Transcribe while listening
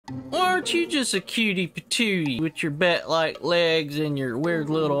aren't you just a cutie patootie with your bat-like legs and your weird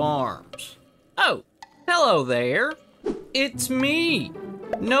little arms? Oh, hello there. It's me,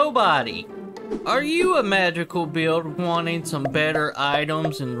 Nobody. Are you a magical build wanting some better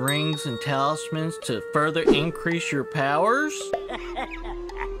items and rings and talismans to further increase your powers?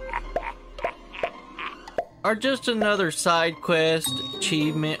 Or just another side quest,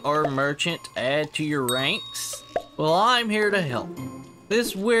 achievement, or merchant to add to your ranks? Well, I'm here to help.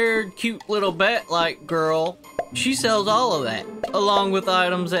 This weird, cute little bat-like girl, she sells all of that, along with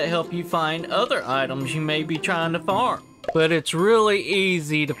items that help you find other items you may be trying to farm. But it's really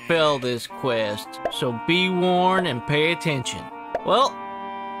easy to fail this quest, so be warned and pay attention. Well,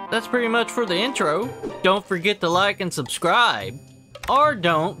 that's pretty much for the intro. Don't forget to like and subscribe. Or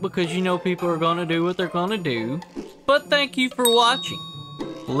don't, because you know people are gonna do what they're gonna do. But thank you for watching.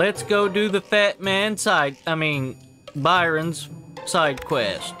 Let's go do the Byron's side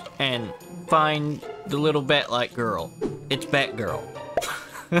quest and find the little bat-like girl. It's Batgirl.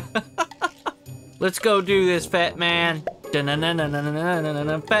 Let's go do this, fat man.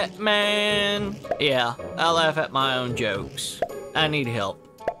 Fat man. Yeah, I laugh at my own jokes. I need help.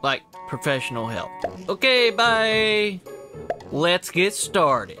 Like, professional help. Okay, bye. Let's get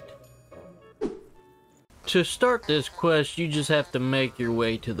started. To start this quest, you just have to make your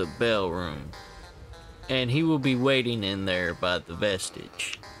way to the Bellroom. And he will be waiting in there by the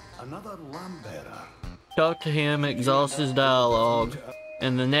vestige. Another lambearer. Talk to him, exhaust his dialogue,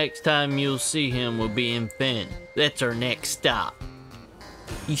 and the next time you'll see him will be in Finn. That's our next stop.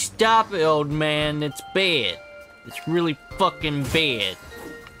 You stop it, old man. It's bad. It's really fucking bad.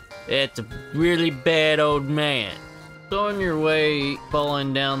 That's a really bad old man. So on your way,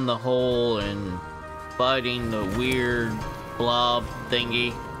 falling down the hole and fighting the weird blob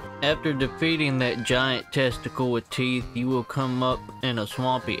thingy. After defeating that giant testicle with teeth, you will come up in a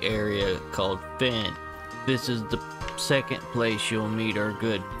swampy area called Finn. This is the second place you'll meet our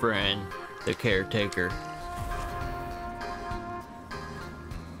good friend, the caretaker.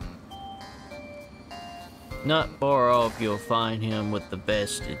 Not far off, you'll find him with the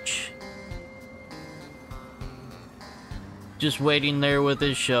vestige. Just waiting there with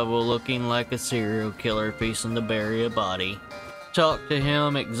his shovel, looking like a serial killer facing to bury a body. Talk to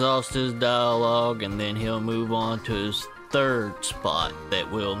him, exhaust his dialogue, and then he'll move on to his third spot that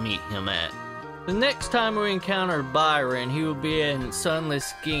we'll meet him at. The next time we encounter Byron, he will be in Sunless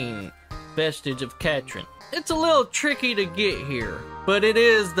Skein, vestige of Katrin. It's a little tricky to get here, but it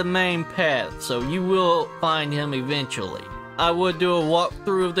is the main path, so you will find him eventually. I would do a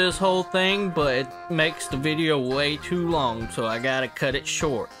walkthrough of this whole thing, but it makes the video way too long, so I gotta cut it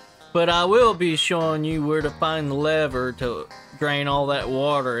short. But I will be showing you where to find the lever to drain all that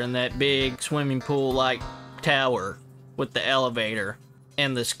water in that big swimming pool-like tower with the elevator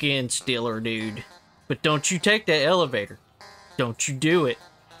and the Skinstealer dude. But don't you take that elevator. Don't you do it.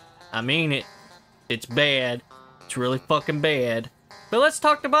 I mean it. It's bad. It's really fucking bad. But let's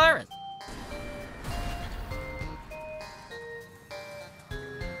talk to Byron.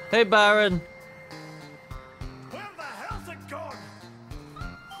 Hey, Byron. Where the hell's it gone?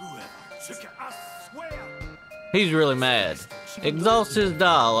 Whoever took it, I swear. He's really mad. Exhaust his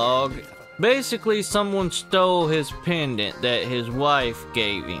dialogue. Basically, someone stole his pendant that his wife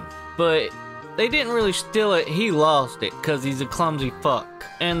gave him. But they didn't really steal it, he lost it, cause he's a clumsy fuck.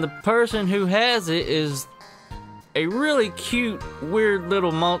 And the person who has it is a really cute, weird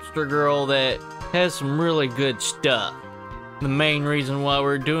little monster girl that has some really good stuff. The main reason why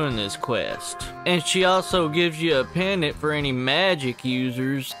we're doing this quest. And she also gives you a pendant for any magic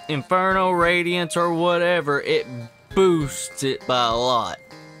users, Inferno, Radiance, or whatever. It boosts it by a lot.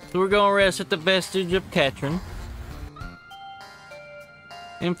 So we're gonna rest at the vestige of Katrin.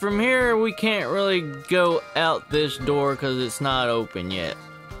 And from here we can't really go out this door because it's not open yet.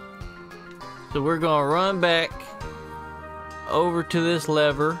 So we're gonna run back over to this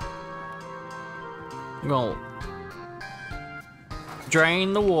lever. We're gonna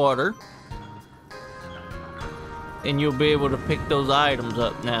drain the water. And you'll be able to pick those items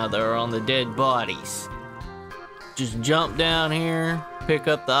up now that are on the dead bodies. Just jump down here, pick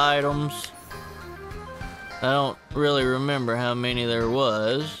up the items. I don't really remember how many there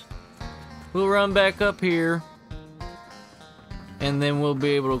was. We'll run back up here. And then we'll be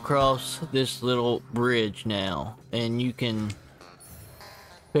able to cross this little bridge now. And you can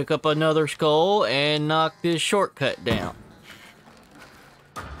pick up another skull and knock this shortcut down.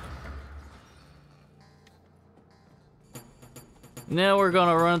 Now we're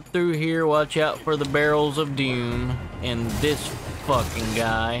gonna run through here, watch out for the barrels of doom and this fucking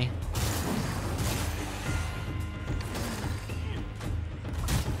guy.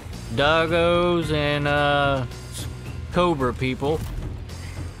 doggos and cobra people.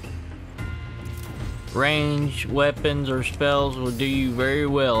 Range weapons or spells will do you very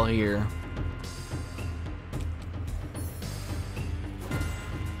well here.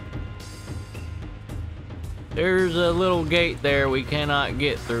 There's a little gate there we cannot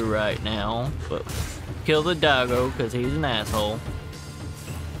get through right now, but kill the doggo because he's an asshole.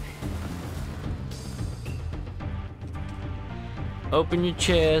 Open your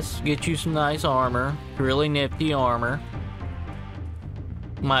chest, get you some nice armor, really nifty armor.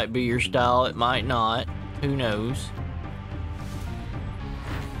 Might be your style, it might not, who knows.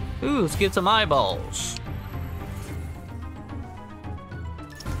 Ooh, let's get some eyeballs.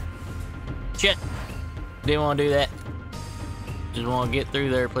 Shit. Didn't want to do that. Just want to get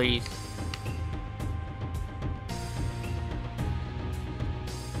through there, please.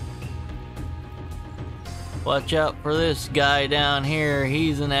 Watch out for this guy down here.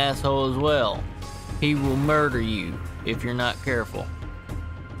 He's an asshole as well. He will murder you if you're not careful.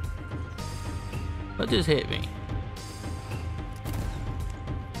 What just hit me?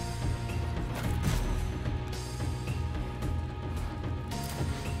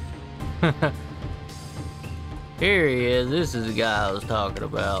 Here he is. This is the guy I was talking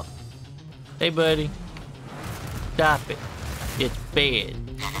about. Hey, buddy. Stop it. It's bad.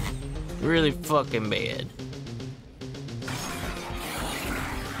 Really fucking bad.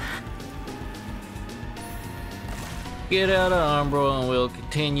 Get out of Umbra and we'll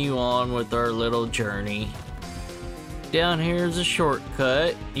continue on with our little journey. Down here is a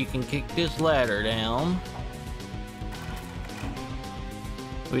shortcut. You can kick this ladder down.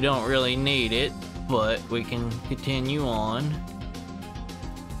 We don't really need it, but we can continue on.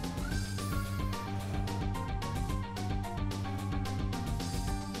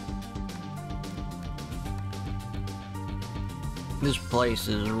 This place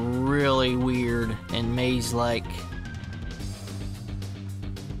is really weird and maze-like.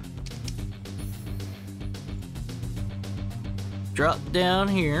 Drop down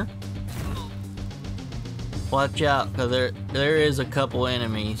here. Watch out, cause there is a couple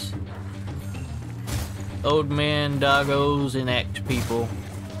enemies. Old men, doggos, and X people.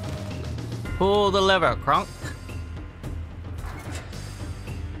 Pull the lever, Kronk.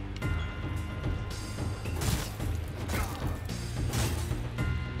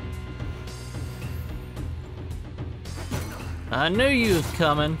 I knew you was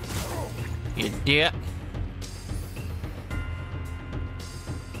coming, you dick.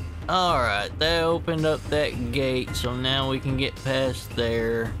 Alright, that opened up that gate, so now we can get past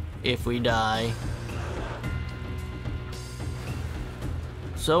there if we die.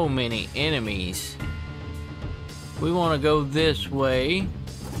 So many enemies. We want to go this way.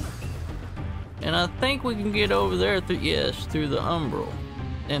 And I think we can get over there through, yes, through the umbral.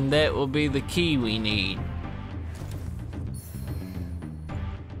 And that will be the key we need.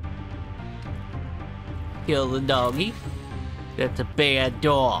 Kill the doggy. That's a bad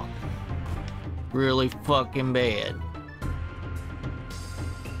dog. Really fucking bad.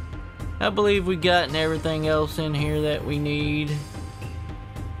 I believe we gotten everything else in here that we need.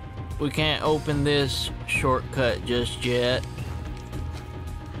 We can't open this shortcut just yet.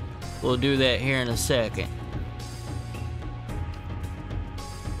 We'll do that here in a second.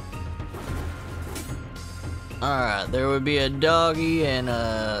 Alright, there would be a doggy and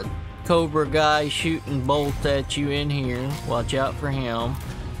a cobra guy shooting bolts at you in here. Watch out for him.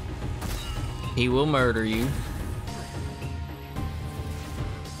 He will murder you.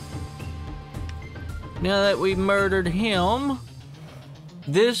 Now that we've murdered him,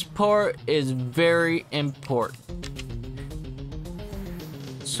 this part is very important.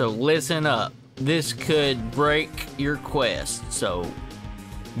 So listen up. This could break your quest, so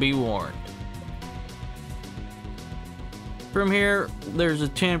be warned. From here, there's a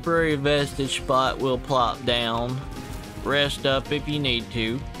temporary vestige spot we'll plop down. Rest up if you need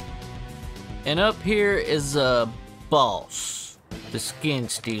to. And up here is a boss, the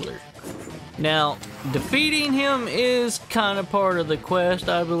Skinstealer. Now, defeating him is kind of part of the quest,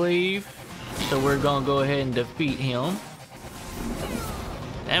 I believe. So we're gonna go ahead and defeat him.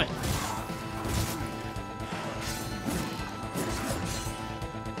 Damn it.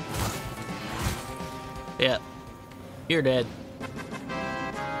 Yeah, you're dead.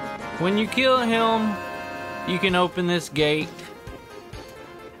 When you kill him, you can open this gate.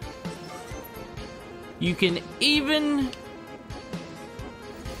 You can even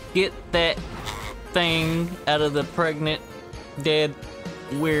get that thing out of the pregnant, dead,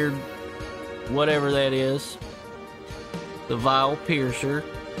 weird, whatever that is. The vial piercer.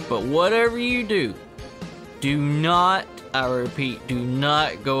 But whatever you do, do not I repeat, do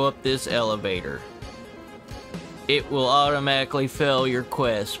not go up this elevator. It will automatically fail your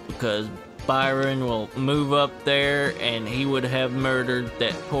quest because Byron will move up there and he would have murdered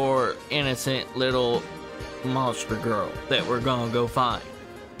that poor innocent little monster girl that we're gonna go find.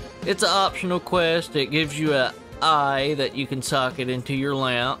 It's an optional quest. It gives you an eye that you can socket into your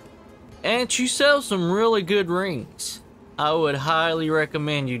lamp, and she sells some really good rings. I would highly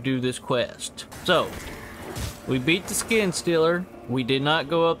recommend you do this quest. So, we beat the Skinstealer. We did not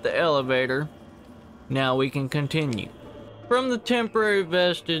go up the elevator. Now we can continue. From the temporary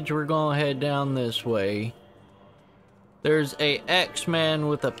vestige, we're gonna head down this way. There's a X-Man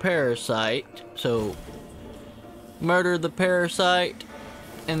with a parasite, so murder the parasite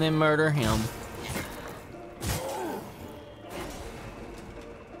and then murder him.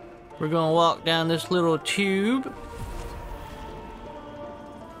 We're gonna walk down this little tube.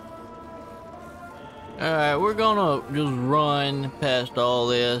 Alright, we're gonna just run past all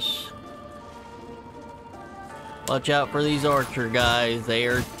this. Watch out for these archer guys, they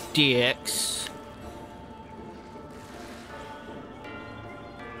are dicks.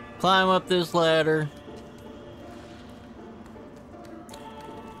 Climb up this ladder.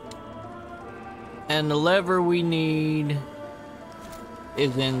 And the lever we need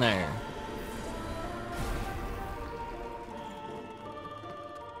is in there.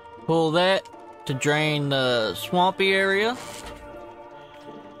 Pull that to drain the swampy area.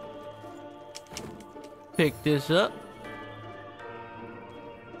 Pick this up.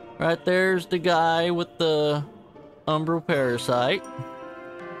 Right there's the guy with the umbral parasite.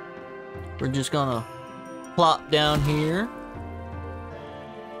 We're just gonna plop down here.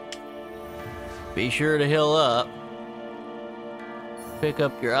 Be sure to heal up. Pick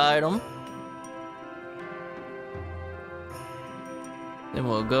up your item. Then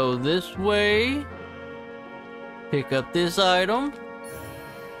we'll go this way. Pick up this item.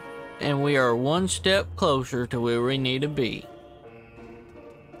 And we are one step closer to where we need to be.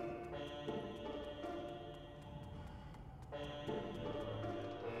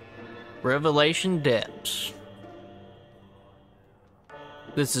 Revelation Depths.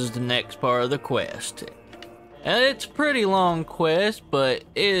 This is the next part of the quest. And it's a pretty long quest, but it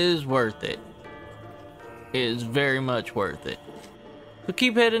is worth it. It is very much worth it. So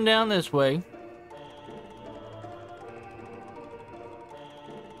keep heading down this way.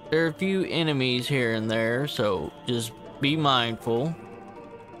 There are a few enemies here and there, so just be mindful.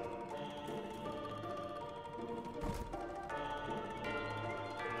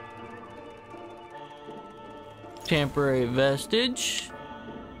 Temporary vestige.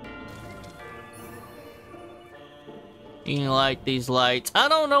 You can light these lights. I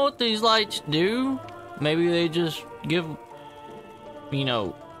don't know what these lights do. Maybe they just give, you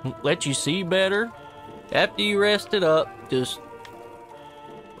know, let you see better. After you rest it up, just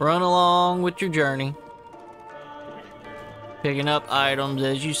run along with your journey, picking up items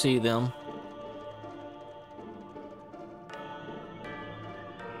as you see them.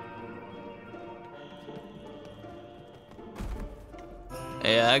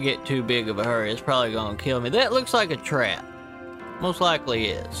 Yeah, I get too big of a hurry. It's probably gonna kill me. That looks like a trap. Most likely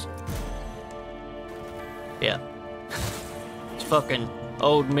is. Yeah. It's fucking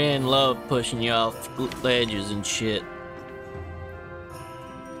old men love pushing you off ledges and shit.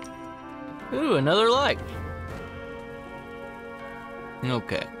 Ooh, another light.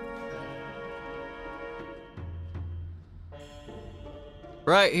 Okay.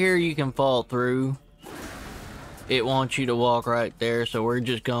 Right here you can fall through. It wants you to walk right there, so we're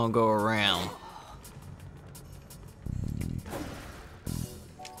just gonna go around.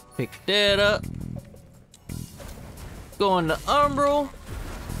 Pick that up. Go into Umbral.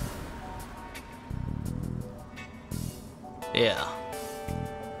 Yeah.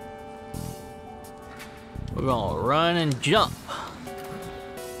 We're gonna run and jump.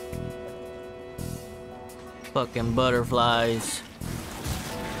 Fucking butterflies.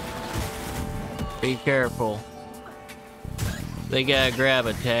 Be careful. They got a grab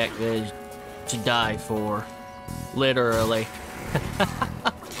attack that to die for. Literally.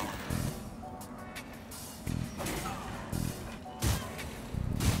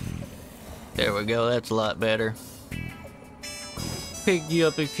 There we go, that's a lot better. Pick you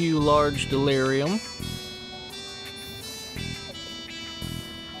up a few large delirium.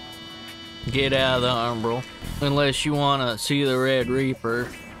 Get out of the umbral. Unless you want to see the Red Reaper,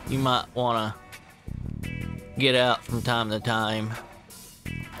 you might want to get out from time to time.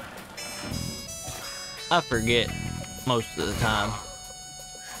 I forget most of the time.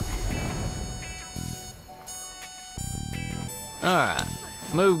 Alright,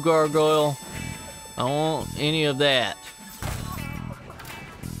 move, gargoyle. I don't want any of that.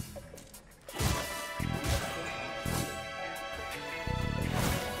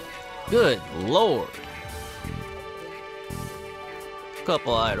 Good lord.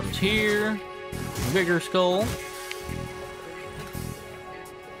 Couple items here. Bigger skull.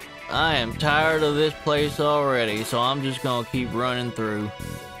 I am tired of this place already, so I'm just gonna keep running through.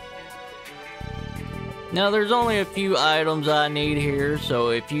 Now, there's only a few items I need here, so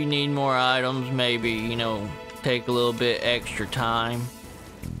if you need more items, maybe, you know, take a little bit extra time.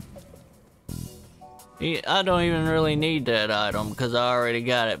 I don't even really need that item, because I already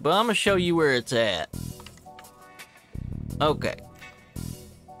got it, but I'm gonna show you where it's at. Okay.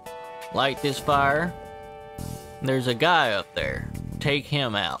 Light this fire. There's a guy up there. Take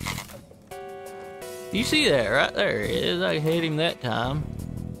him out. You see that right there? It is. I hit him that time.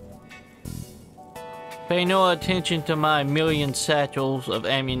 Pay no attention to my million satchels of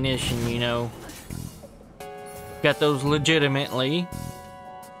ammunition, you know. Got those legitimately.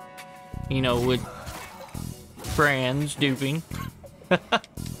 You know, with brands duping.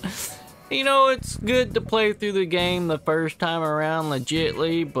 You know, it's good to play through the game the first time around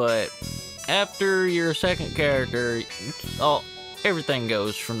legitly, but after your second character, everything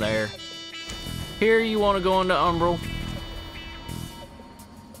goes from there. Here you want to go into Umbral.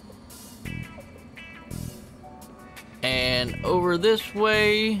 And over this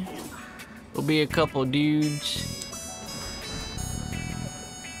way will be a couple dudes.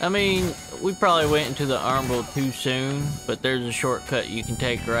 I mean, we probably went into the Umbral too soon, but there's a shortcut you can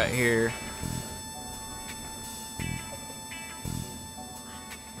take right here.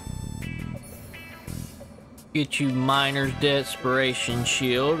 Get you Miner's Desperation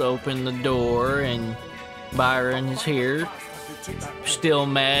Shield, open the door, and Byron is here. Still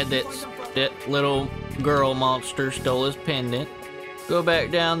mad that that little girl monster stole his pendant. Go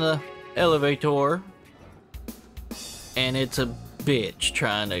back down the elevator, and it's a bitch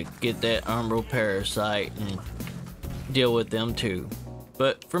trying to get that Umbral parasite and deal with them too.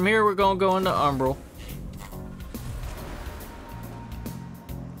 But from here we're gonna go into Umbral.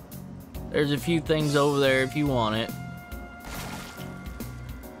 There's a few things over there if you want it.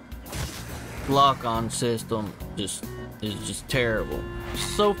 Lock-on system is just terrible.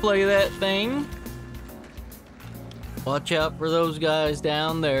 So play that thing. Watch out for those guys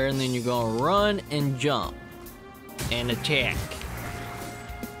down there, and then you're gonna run and jump and attack.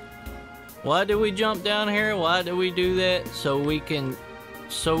 Why do we jump down here? Why do we do that? So we can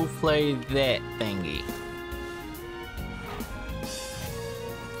play that thingy.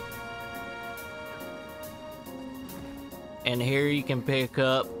 And here you can pick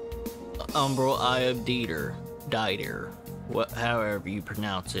up Umbral Eye of Dieter, however you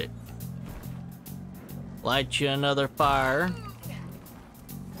pronounce it. Light you another fire.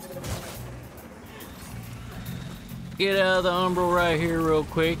 Get out of the Umbral right here real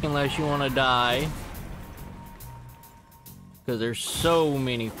quick, unless you want to die. Because there's so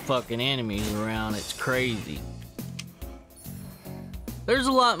many fucking enemies around, it's crazy. There's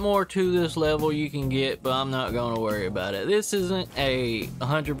a lot more to this level you can get, but I'm not going to worry about it. This isn't a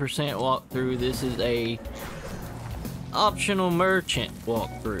 100% walkthrough. This is a optional merchant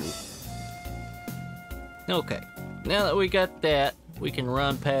walkthrough. Okay, now that we got that, we can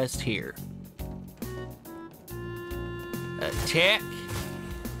run past here. Attack.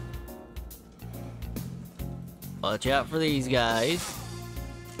 Watch out for these guys.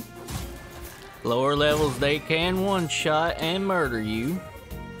 Lower levels, they can one-shot and murder you.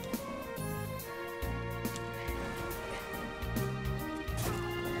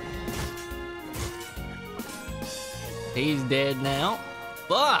 He's dead now.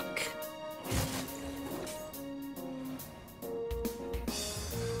 Fuck!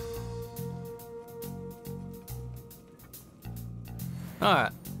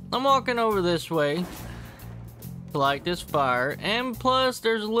 Alright, I'm walking over this way to light this fire, and plus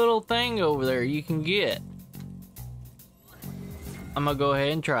there's a little thing over there you can get. I'm gonna go ahead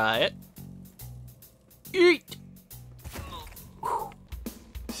and try it. Eat!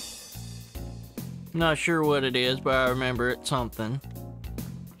 Not sure what it is, but I remember it's something.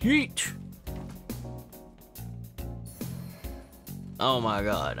 Yeet! Oh my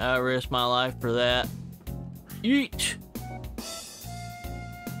god, I risked my life for that. Yeet!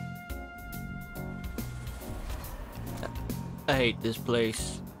 I hate this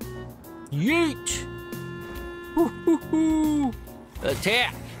place. Yeet! Woo-hoo-hoo!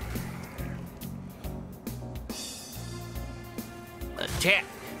 Attack! Attack!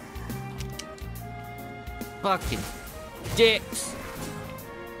 Fucking dicks!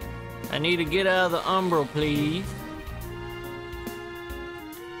 I need to get out of the Umbral, please.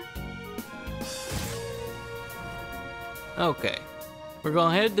 Okay. We're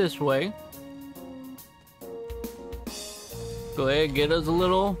gonna head this way. Go ahead, get us a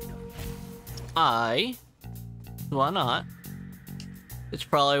little eye. Why not? It's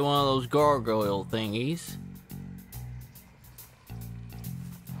probably one of those gargoyle thingies.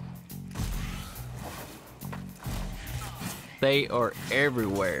 They are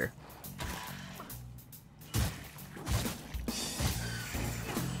everywhere.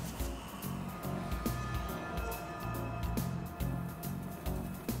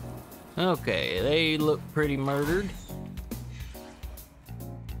 Okay, they look pretty murdered.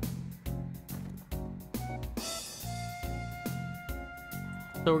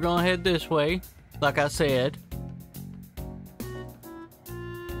 So we're gonna head this way, like I said.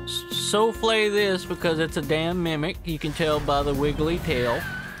 Souffle this because it's a damn mimic. You can tell by the wiggly tail.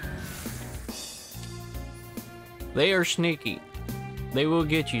 They are sneaky. They will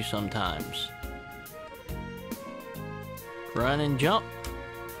get you sometimes. Run and jump.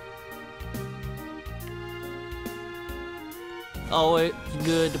 Always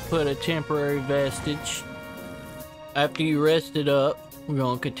good to put a temporary vestige. After you rest it up, we're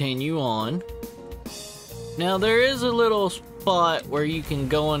going to continue on. Now there is a little spot where you can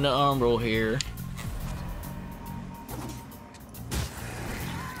go into Umbral here.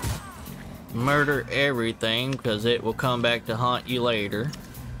 Murder everything because it will come back to haunt you later.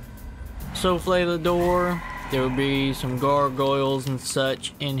 Souffle the door. There will be some gargoyles and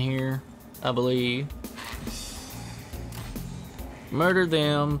such in here, I believe. Murder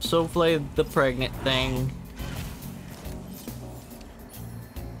them. Souffle the pregnant thing.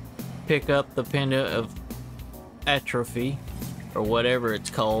 Pick up the pendant of atrophy, or whatever it's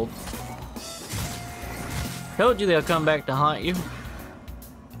called. Told you they'll come back to haunt you.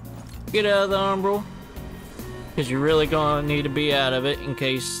 Get out of the Umbral, because you're really gonna need to be out of it in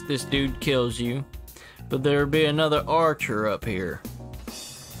case this dude kills you. But there'll be another archer up here.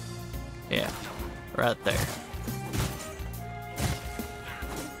 Yeah, right there.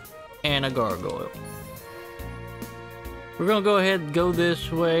 And a gargoyle. We're gonna go ahead and go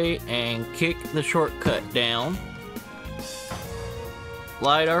this way and kick the shortcut down.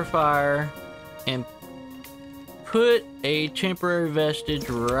 Light our fire and put a temporary vestige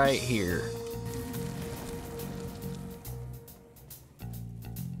right here.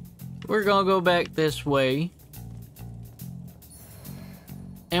 We're gonna go back this way.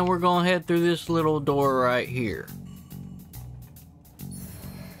 And we're gonna head through this little door right here.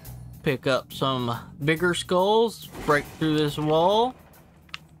 Pick up some bigger skulls, break through this wall.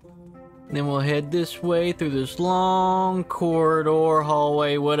 Then we'll head this way through this long corridor,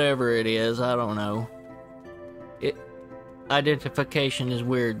 hallway, whatever it is, I don't know. Identification is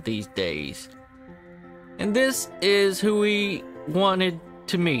weird these days. And this is who we wanted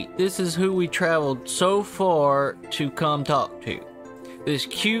to meet. This is who we traveled so far to come talk to. This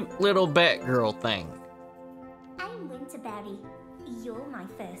cute little Batgirl thing. I'm Winterberry. You're my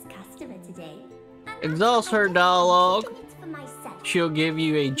first customer today. Exhaust her dialogue. She'll give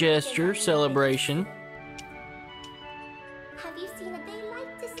you a gesture celebration. Have you seen that they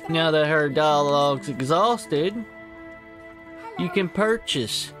like to stay? Now that her dialogue's exhausted, you can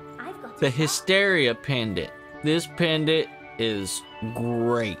purchase the Hysteria pendant. This pendant is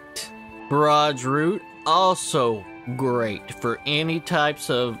great. Barrage Root, also great for any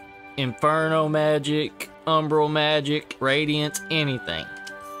types of Inferno magic, Umbral magic, Radiance, anything.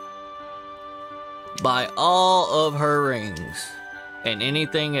 Buy all of her rings and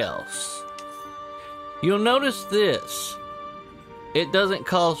anything else. You'll notice this. It doesn't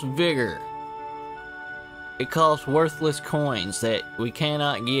cost vigor. It costs worthless coins that we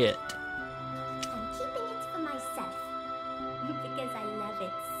cannot get. I'm keeping it for myself because I love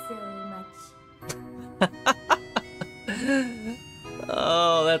it so much.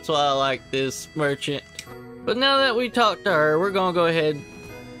 Oh, that's why I like this merchant. But now that we talked to her, we're gonna go ahead and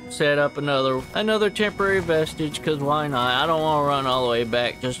set up another temporary vestige, because why not? I don't want to run all the way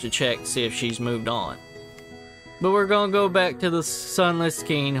back just to check, see if she's moved on. But we're gonna go back to the Sunless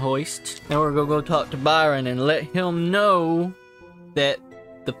Skein Hoist, and we're gonna go talk to Byron and let him know that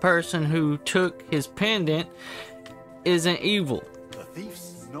the person who took his pendant isn't evil. The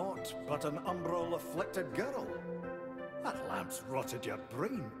thief's naught but an umbral-afflicted girl. That lamp's rotted your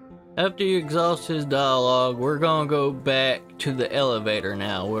brain. After you exhaust his dialogue, we're gonna go back to the elevator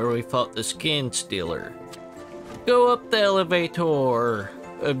now, where we fought the Skinstealer. Go up the elevator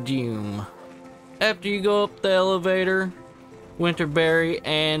of doom. After you go up the elevator, Winterberry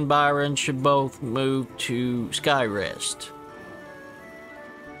and Byron should both move to Skyrest.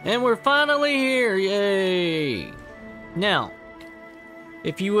 And we're finally here, yay! Now,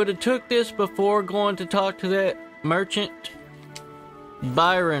 if you would have took this before going to talk to that merchant,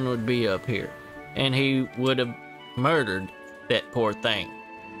 Byron would be up here, and he would have murdered that poor thing.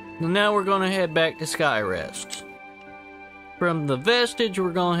 Now we're gonna head back to Skyrest. From the Vestige,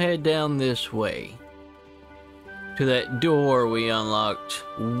 we're gonna head down this way. To that door we unlocked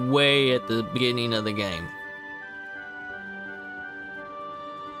way at the beginning of the game.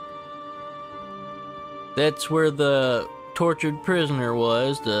 That's where the tortured prisoner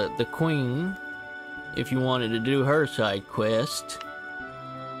was, the queen, if you wanted to do her side quest.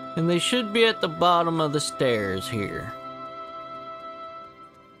 And they should be at the bottom of the stairs here.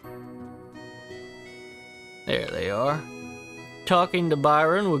 There they are. Talking to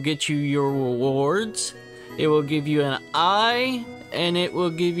Byron will get you your rewards. It will give you an eye, and it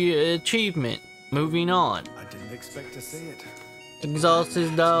will give you an achievement. Moving on. I didn't expect to see it. Exhaust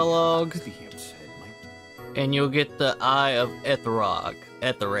his dialogue, and you'll get the Eye of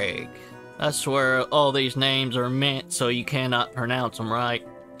Etherag. I swear all these names are meant so you cannot pronounce them right.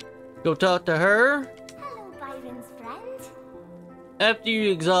 Go talk to her. Hello, Byron's friend. After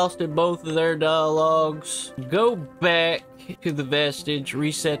you exhausted both of their dialogues, go back to the Vestige,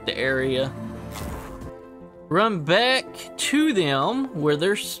 reset the area. Run back to them where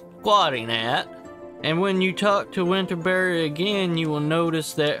they're squatting at. And when you talk to Winterberry again, you will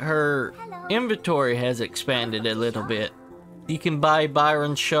notice that her inventory has expanded a little bit. You can buy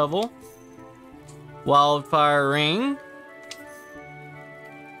Byron's shovel, wildfire ring.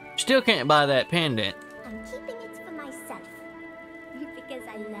 Still can't buy that pendant. I'm keeping it for myself because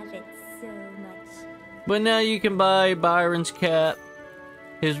I love it so much. But now you can buy Byron's cap,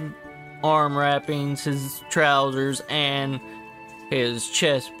 his arm wrappings, his trousers, and his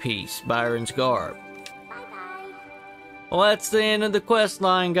chest piece, Byron's garb. Bye-bye. Well, that's the end of the quest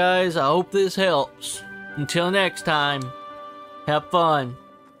line, guys. I hope this helps. Until next time, have fun.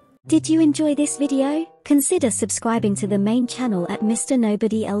 Did you enjoy this video? Consider subscribing to the main channel at Mr.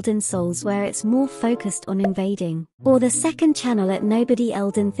 Nobody Elden Souls, where it's more focused on invading. Or the second channel at Nobody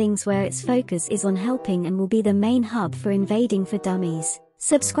Elden Things, where its focus is on helping and will be the main hub for invading for dummies.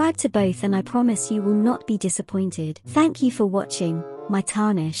 Subscribe to both and I promise you will not be disappointed. Thank you for watching, my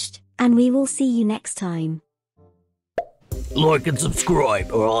tarnished, and we will see you next time. Like and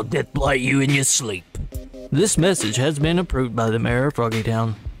subscribe or I'll deathblight you in your sleep. This message has been approved by the mayor of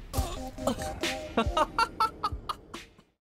Froggytown.